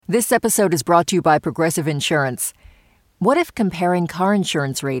This episode is brought to you by Progressive Insurance. What if comparing car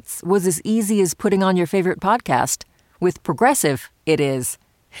insurance rates was as easy as putting on your favorite podcast? With Progressive, it is.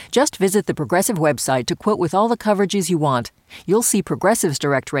 Just visit the Progressive website to quote with all the coverages you want. You'll see Progressive's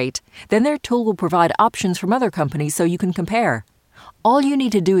direct rate. Then their tool will provide options from other companies so you can compare. All you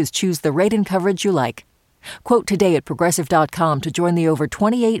need to do is choose the rate and coverage you like. Quote today at Progressive.com to join the over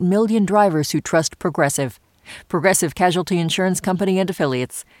 28 million drivers who trust Progressive. Progressive Casualty Insurance Company and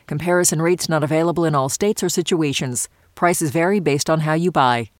Affiliates. Comparison rates not available in all states or situations. Prices vary based on how you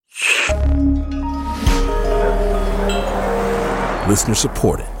buy. Listener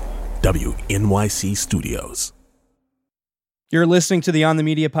supported. WNYC Studios. You're listening to the On the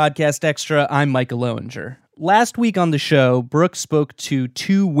Media Podcast Extra. I'm Micah Loewinger. Last week on the show, Brooke spoke to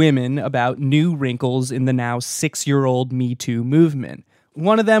two women about new wrinkles in the now 6-year-old Me Too movement.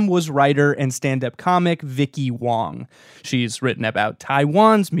 One of them was writer and stand-up comic Vicky Wong. She's written about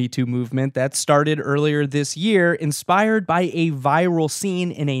Taiwan's Me Too movement that started earlier this year, inspired by a viral scene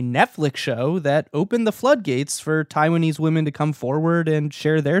in a Netflix show that opened the floodgates for Taiwanese women to come forward and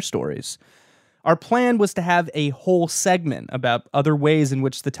share their stories. Our plan was to have a whole segment about other ways in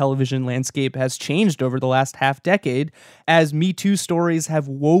which the television landscape has changed over the last half-decade as Me Too stories have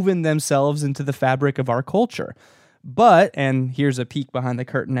woven themselves into the fabric of our culture. But, and here's a peek behind the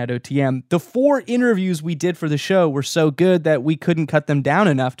curtain at OTM, the 4 interviews we did for the show were so good that we couldn't cut them down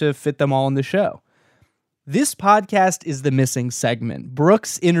enough to fit them all in the show. This podcast is the missing segment,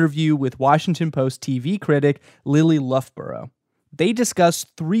 Brooke's interview with Washington Post TV critic Lily Loughborough. They discuss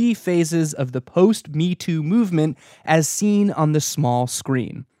 3 phases of the post-Me Too movement as seen on the small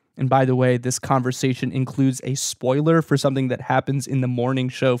screen. And by the way, this conversation includes a spoiler for something that happens in the morning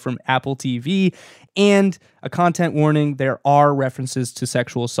show from Apple TV and a content warning. There are references to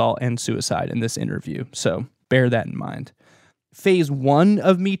sexual assault and suicide in this interview, so bear that in mind. Phase 1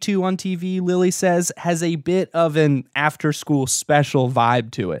 of Me Too on TV, Lily says, has a bit of an after-school special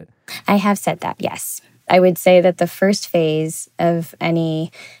vibe to it. I have said that, yes. I would say that the first phase of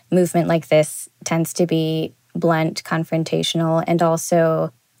any movement like this tends to be blunt, confrontational, and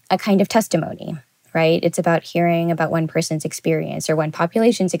also a kind of testimony, right? It's about hearing about one person's experience or one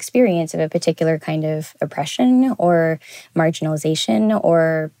population's experience of a particular kind of oppression or marginalization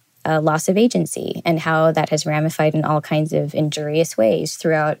or loss of agency and how that has ramified in all kinds of injurious ways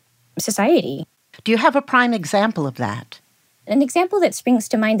throughout society. Do you have a prime example of that? An example that springs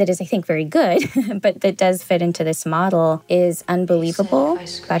to mind that is, I think, very good, but that does fit into this model is Unbelievable,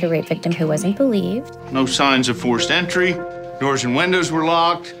 about a rape victim who wasn't believed. No signs of forced entry. Doors and windows were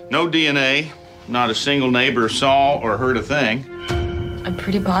locked. No DNA. Not a single neighbor saw or heard a thing. I'm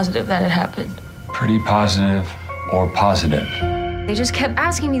pretty positive that it happened. Pretty positive or positive? They just kept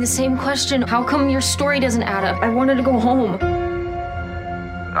asking me the same question. How come your story doesn't add up? I wanted to go home.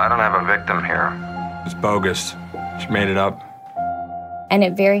 I don't have a victim here. It's bogus. She made it up. And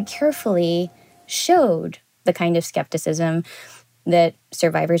it very carefully showed the kind of skepticism that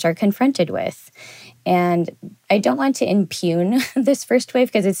survivors are confronted with. And I don't want to impugn this first wave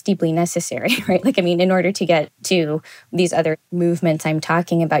because it's deeply necessary, right? In order to get to these other movements I'm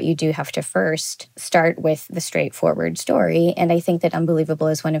talking about, you do have to first start with the straightforward story. And I think that Unbelievable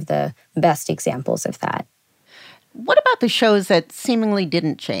is one of the best examples of that. What about the shows that seemingly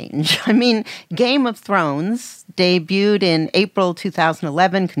didn't change? Game of Thrones debuted in April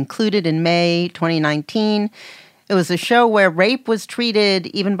 2011, concluded in May 2019. It was a show where rape was treated,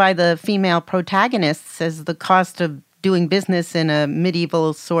 even by the female protagonists, as the cost of doing business in a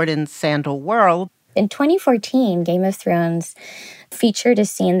medieval sword and sandal world. In 2014, Game of Thrones featured a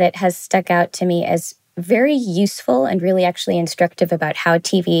scene that has stuck out to me as very useful and really actually instructive about how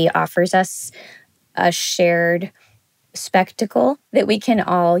TV offers us a shared spectacle that we can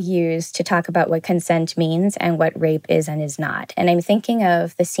all use to talk about what consent means and what rape is and is not. And I'm thinking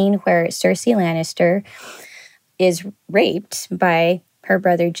of the scene where Cersei Lannister is raped by her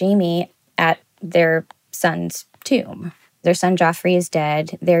brother Jaime at their son's tomb. Their son Joffrey is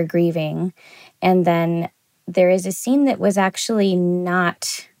dead. They're grieving. And then there is a scene that was actually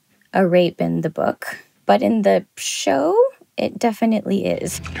not a rape in the book, but in the show, it definitely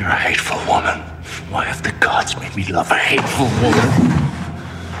is. You're a hateful woman. Why have the gods made me love a hateful woman?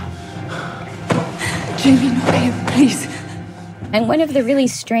 Jaime, no, babe, please. And one of the really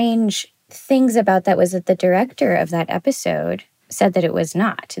strange things about that was that the director of that episode said that it was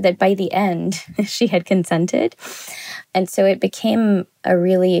not, that by the end, she had consented. And so it became a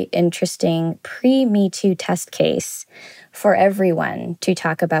really interesting pre-Me Too test case for everyone to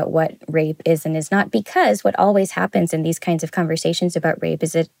talk about what rape is and is not, because what always happens in these kinds of conversations about rape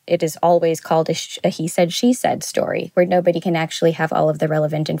is that it is always called a he said, she said story, where nobody can actually have all of the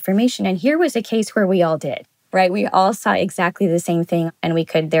relevant information. And here was a case where we all did, right? We all saw exactly the same thing, and we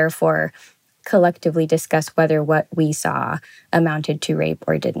could therefore collectively discuss whether what we saw amounted to rape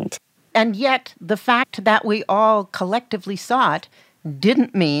or didn't. And yet, the fact that we all collectively saw it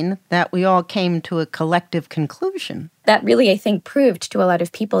didn't mean that we all came to a collective conclusion. That really, I think, proved to a lot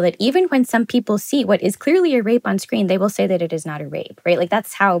of people that even when some people see what is clearly a rape on screen, they will say that it is not a rape, right? Like,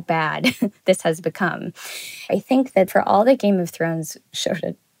 that's how bad this has become. I think that for all that Game of Thrones showed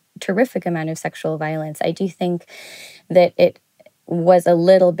a terrific amount of sexual violence, I do think that it was a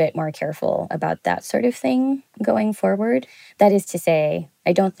little bit more careful about that sort of thing going forward. That is to say,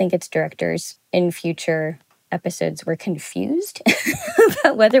 I don't think its directors in future episodes were confused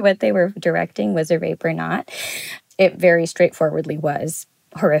about whether what they were directing was a rape or not. It very straightforwardly was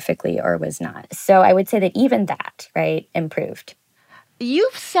horrifically or was not. So I would say that even that, right, improved.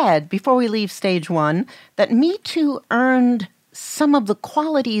 You've said, before we leave stage one, that Me Too earned some of the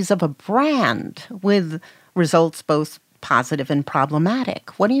qualities of a brand with results both positive and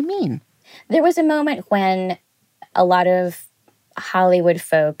problematic. What do you mean? There was a moment when a lot of Hollywood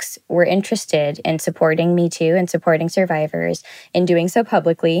folks were interested in supporting Me Too and supporting survivors, in doing so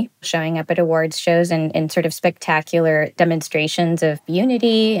publicly, showing up at awards shows and in sort of spectacular demonstrations of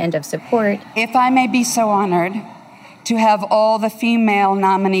unity and of support. If I may be so honored to have all the female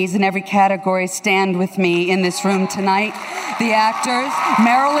nominees in every category stand with me in this room tonight. The actors,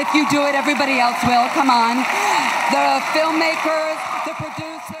 Meryl, if you do it, everybody else will. Come on. The filmmakers, the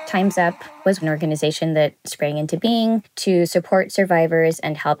producers. Time's Up was an organization that sprang into being to support survivors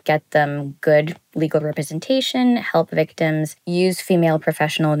and help get them good legal representation, help victims use female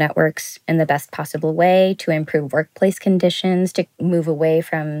professional networks in the best possible way to improve workplace conditions, to move away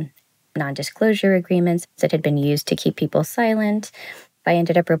from non-disclosure agreements that had been used to keep people silent. I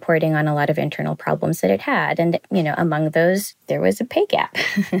ended up reporting on a lot of internal problems that it had. And, you know, among those, there was a pay gap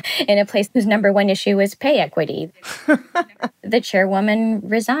in a place whose number one issue was pay equity. The chairwoman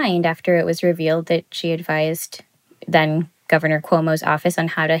resigned after it was revealed that she advised then Governor Cuomo's office on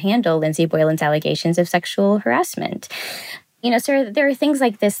how to handle Lindsey Boylan's allegations of sexual harassment. You know, so there are things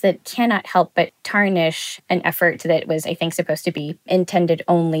like this that cannot help but tarnish an effort that was, I think, supposed to be intended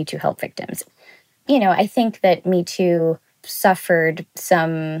only to help victims. You know, I think that Me Too suffered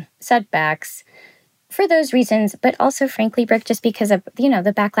some setbacks for those reasons, but also, frankly, Brooke, just because of, you know,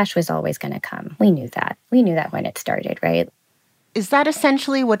 the backlash was always going to come. We knew that. We knew that when it started, right? Is that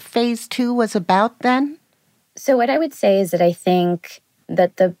essentially what Phase 2 was about then? So what I would say is that I think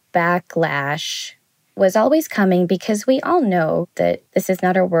that the backlash was always coming because we all know that this is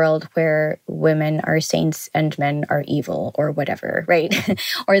not a world where women are saints and men are evil or whatever, right?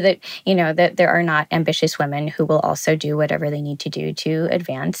 Or that, you know, that there are not ambitious women who will also do whatever they need to do to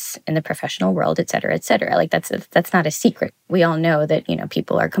advance in the professional world, et cetera, et cetera. Like that's not a secret. We all know that, you know,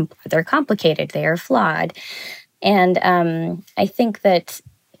 people are, they're complicated, they are flawed. And I think that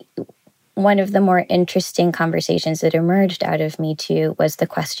one of the more interesting conversations that emerged out of Me Too was the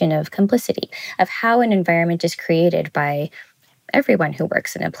question of complicity, of how an environment is created by everyone who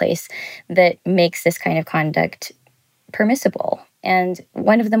works in a place that makes this kind of conduct permissible. And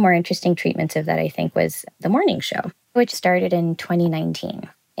one of the more interesting treatments of that, I think, was The Morning Show, which started in 2019.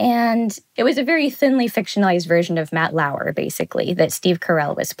 And it was a very thinly fictionalized version of Matt Lauer, basically, that Steve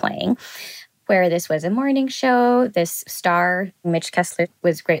Carell was playing, where this was a morning show. This star, Mitch Kessler,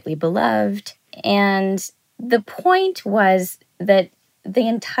 was greatly beloved. And the point was that the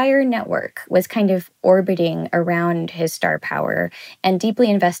entire network was kind of orbiting around his star power and deeply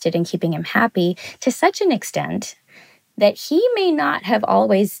invested in keeping him happy to such an extent that he may not have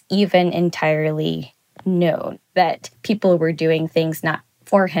always even entirely known that people were doing things not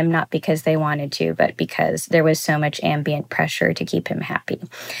for him, not because they wanted to, but because there was so much ambient pressure to keep him happy.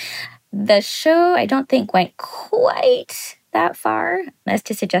 The show, I don't think, went quite that far as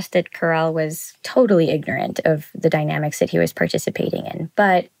to suggest that Carell was totally ignorant of the dynamics that he was participating in.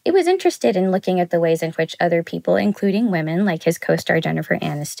 But it was interested in looking at the ways in which other people, including women, like his co-star Jennifer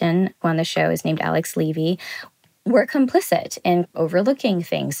Aniston, who on the show is named Alex Levy, were complicit in overlooking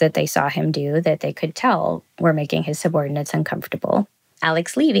things that they saw him do that they could tell were making his subordinates uncomfortable.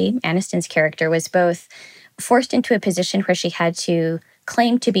 Alex Levy, Aniston's character, was both forced into a position where she had to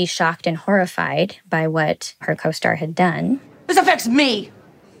claim to be shocked and horrified by what her co-star had done. This affects me,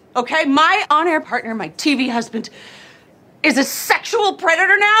 okay? My on-air partner, my TV husband, is a sexual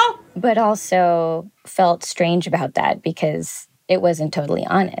predator now? But also felt strange about that because it wasn't totally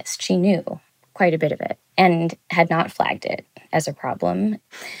honest. She knew quite a bit of it and had not flagged it as a problem.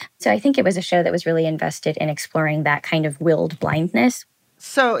 So I think it was a show that was really invested in exploring that kind of willed blindness.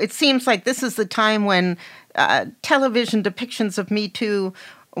 So it seems like this is the time when television depictions of Me Too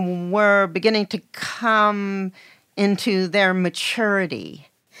were beginning to come into their maturity.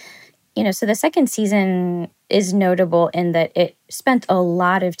 You know, so the second season is notable in that it spent a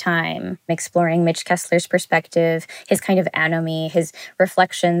lot of time exploring Mitch Kessler's perspective, his kind of anomie, his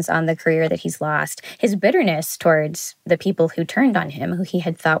reflections on the career that he's lost, his bitterness towards the people who turned on him, who he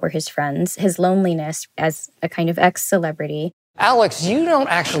had thought were his friends, his loneliness as a kind of ex-celebrity. Alex, you don't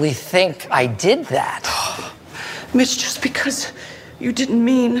actually think I did that. Mitch, just because you didn't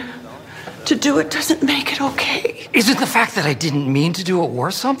mean to do it doesn't make it okay. Is it the fact that I didn't mean to do it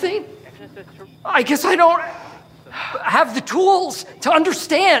worth something? I guess I don't have the tools to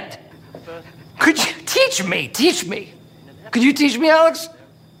understand. Could you teach me? Teach me. Could you teach me, Alex?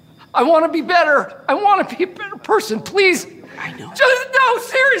 I want to be better. I want to be a better person, please. I know. No,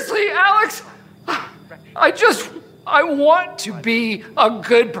 seriously, Alex. I want to be a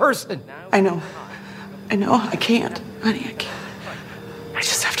good person. I know. I can't. Honey, I can't. I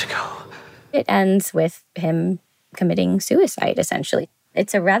just have to go. It ends with him committing suicide, essentially.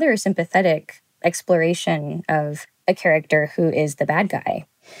 It's a rather sympathetic exploration of a character who is the bad guy.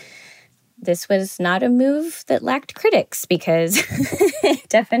 This was not a move that lacked critics because it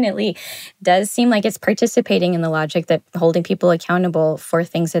definitely does seem like it's participating in the logic that holding people accountable for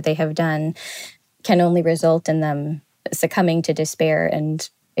things that they have done can only result in them succumbing to despair. And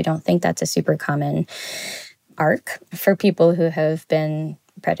I don't think that's a super common arc for people who have been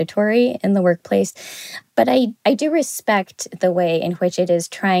predatory in the workplace. But I do respect the way in which it is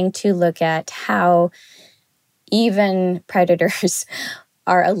trying to look at how even predators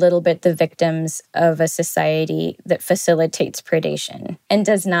are a little bit the victims of a society that facilitates predation and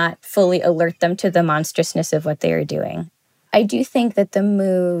does not fully alert them to the monstrousness of what they are doing. I do think that the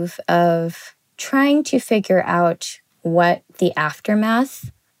move of trying to figure out what the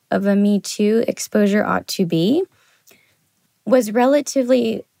aftermath of a Me Too exposure ought to be was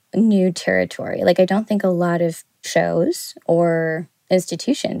relatively new territory. Like, I don't think a lot of shows or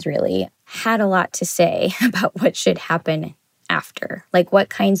institutions really had a lot to say about what should happen after. Like, what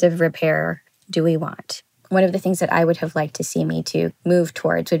kinds of repair do we want? One of the things that I would have liked to see Me Too move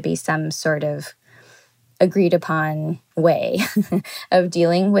towards would be some sort of agreed upon way of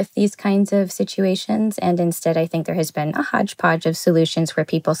dealing with these kinds of situations. And instead, I think there has been a hodgepodge of solutions where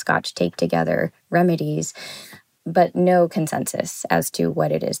people scotch tape together remedies, but no consensus as to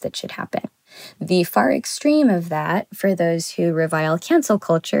what it is that should happen. The far extreme of that, for those who revile cancel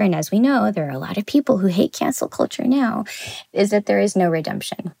culture, and as we know, there are a lot of people who hate cancel culture now, is that there is no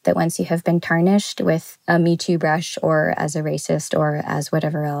redemption. That once you have been tarnished with a Me Too brush or as a racist or as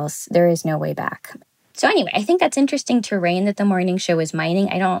whatever else, there is no way back. So anyway, I think that's interesting terrain that the morning show is mining.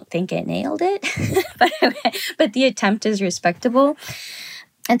 I don't think it nailed it, but the attempt is respectable.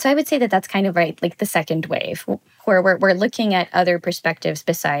 And so I would say that that's kind of right, like the second wave, where we're looking at other perspectives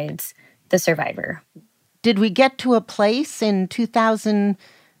besides the survivor. Did we get to a place in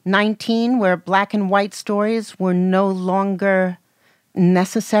 2019 where black and white stories were no longer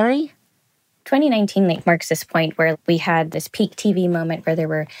necessary? 2019 marks this point where we had this peak TV moment where there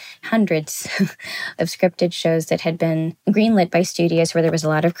were hundreds of scripted shows that had been greenlit by studios, where there was a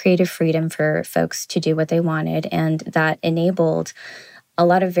lot of creative freedom for folks to do what they wanted, and that enabled a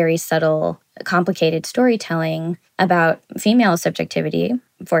lot of very subtle, complicated storytelling about female subjectivity,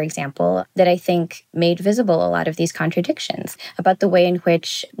 for example, that I think made visible a lot of these contradictions about the way in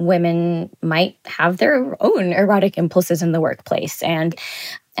which women might have their own erotic impulses in the workplace. And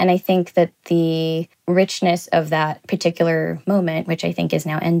I think that the richness of that particular moment, which I think is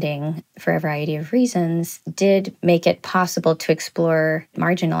now ending for a variety of reasons, did make it possible to explore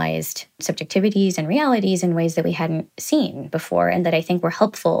marginalized subjectivities and realities in ways that we hadn't seen before, and that I think were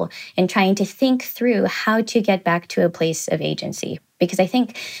helpful in trying to think through how to get back to a place of agency. Because I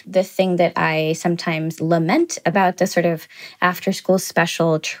think the thing that I sometimes lament about the sort of after-school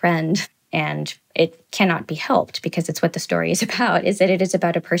special trend, and it cannot be helped because it's what the story is about, is that it is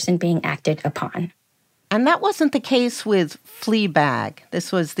about a person being acted upon. And that wasn't the case with Fleabag.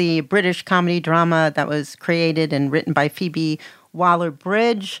 This was the British comedy drama that was created and written by Phoebe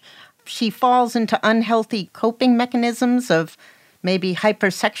Waller-Bridge. She falls into unhealthy coping mechanisms of maybe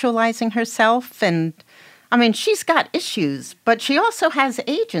hypersexualizing herself. And, I mean, she's got issues, but she also has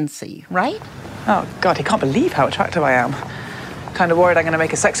agency, right? Oh, God, he can't believe how attractive I am. Kind of worried I'm going to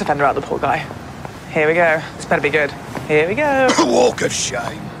make a sex offender out of the poor guy. Here we go. This better be good. Here we go. Walk of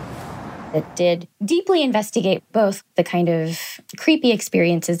shame. It did deeply investigate both the kind of creepy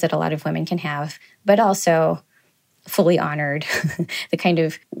experiences that a lot of women can have, but also fully honored the kind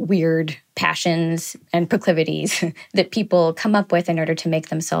of weird passions and proclivities that people come up with in order to make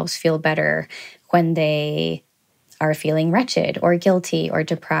themselves feel better when they are feeling wretched or guilty or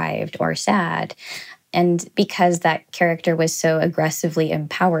deprived or sad. And because that character was so aggressively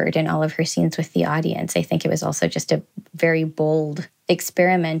empowered in all of her scenes with the audience, I think it was also just a very bold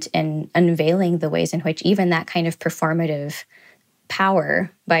experiment in unveiling the ways in which even that kind of performative power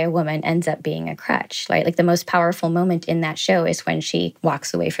by a woman ends up being a crutch. Like the most powerful moment in that show is when she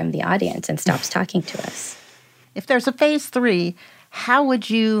walks away from the audience and stops talking to us. If there's a phase 3, how would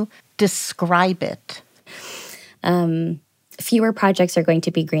you describe it? Fewer projects are going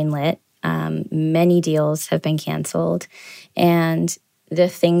to be greenlit. Many deals have been canceled. And the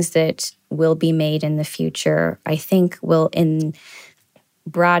things that will be made in the future, I think will, in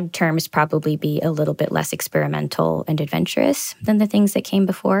broad terms, probably be a little bit less experimental and adventurous than the things that came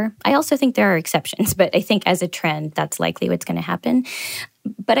before. I also think there are exceptions, but I think as a trend, that's likely what's going to happen.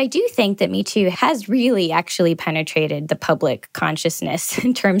 But I do think that Me Too has really actually penetrated the public consciousness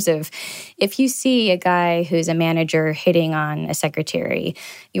in terms of if you see a guy who's a manager hitting on a secretary,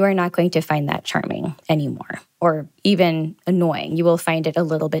 you are not going to find that charming anymore or even annoying. You will find it a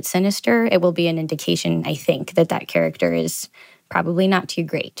little bit sinister. It will be an indication, I think, that that character is probably not too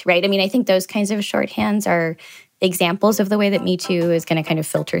great, right? I mean, I think those kinds of shorthands are examples of the way that Me Too is going to kind of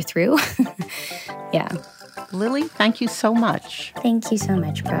filter through. Yeah. Lily, thank you so much. Thank you so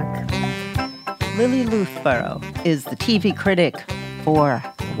much, Brooke. Lily Loughborough is the TV critic for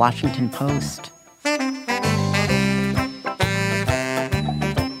The Washington Post.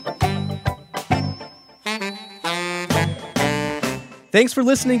 Thanks for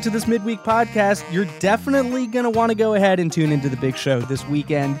listening to this midweek podcast. You're definitely going to want to go ahead and tune into the big show this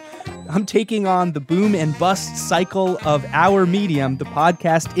weekend. I'm taking on the boom and bust cycle of our medium, the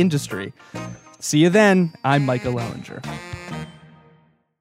podcast industry. See you then. I'm Micah Loewinger.